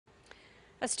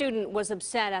A student was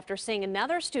upset after seeing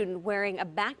another student wearing a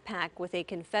backpack with a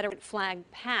Confederate flag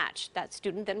patch. That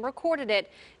student then recorded it,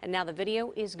 and now the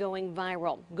video is going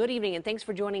viral. Good evening, and thanks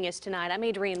for joining us tonight. I'm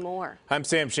Adrienne Moore. I'm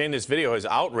Sam Shane. This video has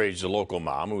outraged a local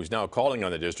mom who is now calling on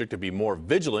the district to be more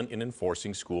vigilant in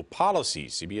enforcing school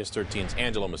policies. CBS 13's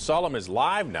Angela Musalam is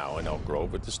live now in Elk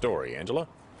Grove with the story. Angela?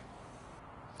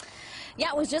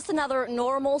 Yeah, it was just another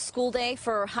normal school day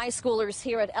for high schoolers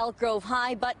here at Elk Grove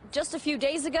High, but just a few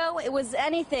days ago, it was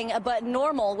anything but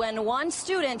normal when one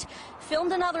student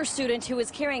filmed another student who was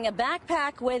carrying a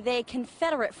backpack with a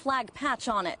Confederate flag patch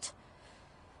on it.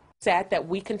 Sad that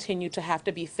we continue to have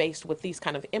to be faced with these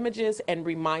kind of images and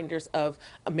reminders of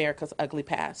America's ugly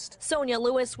past. Sonia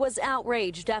Lewis was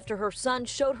outraged after her son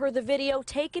showed her the video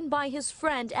taken by his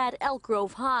friend at Elk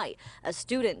Grove High, a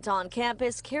student on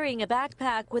campus carrying a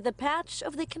backpack with a patch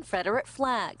of the Confederate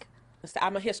flag.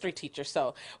 I'm a history teacher,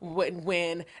 so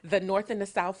when the North and the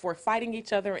South were fighting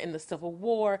each other in the Civil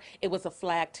War, it was a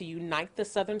flag to unite the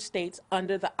southern states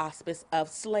under the auspice of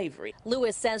slavery.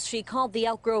 Lewis says she called the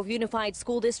Elk Grove Unified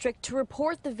School District to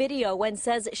report the video and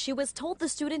says she was told the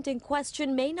student in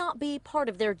question may not be part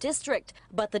of their district.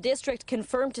 But the district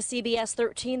confirmed to CBS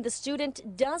 13 the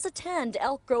student does attend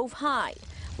Elk Grove High.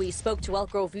 We spoke to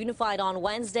Elk Grove Unified on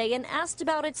Wednesday and asked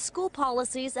about its school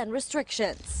policies and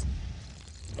restrictions.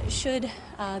 Should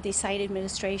the site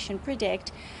administration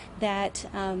predict that,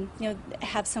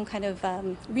 have some kind of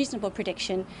reasonable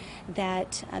prediction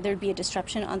that there'd be a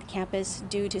disruption on the campus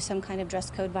due to some kind of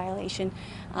dress code violation,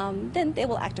 then they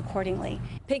will act accordingly.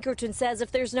 Pinkerton says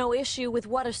if there's no issue with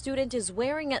what a student is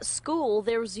wearing at school,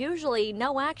 there's usually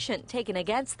no action taken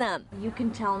against them. You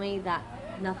can tell me that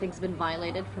nothing's been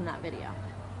violated from that video.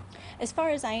 As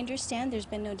far as I understand, there's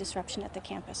been no disruption at the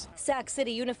campus. Sac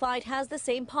City Unified has the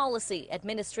same policy.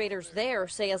 Administrators there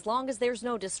say as long as there's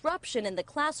no disruption in the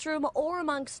classroom or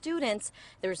among students,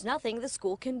 there's nothing the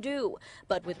school can do.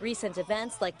 But with recent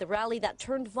events like the rally that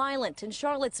turned violent in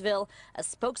Charlottesville, a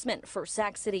spokesman for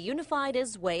Sac City Unified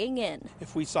is weighing in.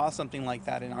 If we saw something like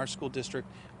that in our school district,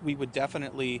 we would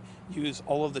definitely use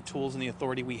all of the tools and the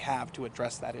authority we have to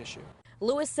address that issue.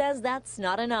 Lewis says that's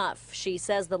not enough. She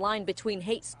says the line between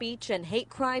hate speech and hate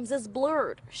crimes is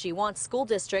blurred. She wants school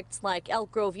districts like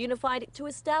Elk Grove Unified to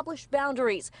establish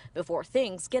boundaries before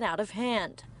things get out of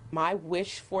hand. My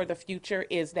wish for the future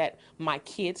is that my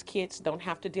kids' don't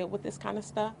have to deal with this kind of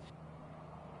stuff.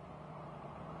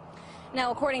 Now,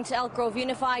 according to Elk Grove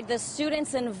Unified, the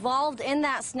students involved in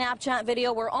that Snapchat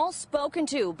video were all spoken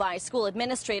to by school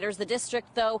administrators. The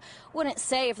district, though, wouldn't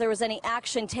say if there was any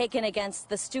action taken against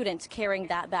the student carrying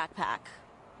that backpack.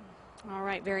 All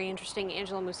right, very interesting.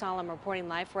 Angela Musalam reporting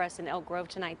live for us in Elk Grove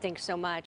tonight. Thanks so much.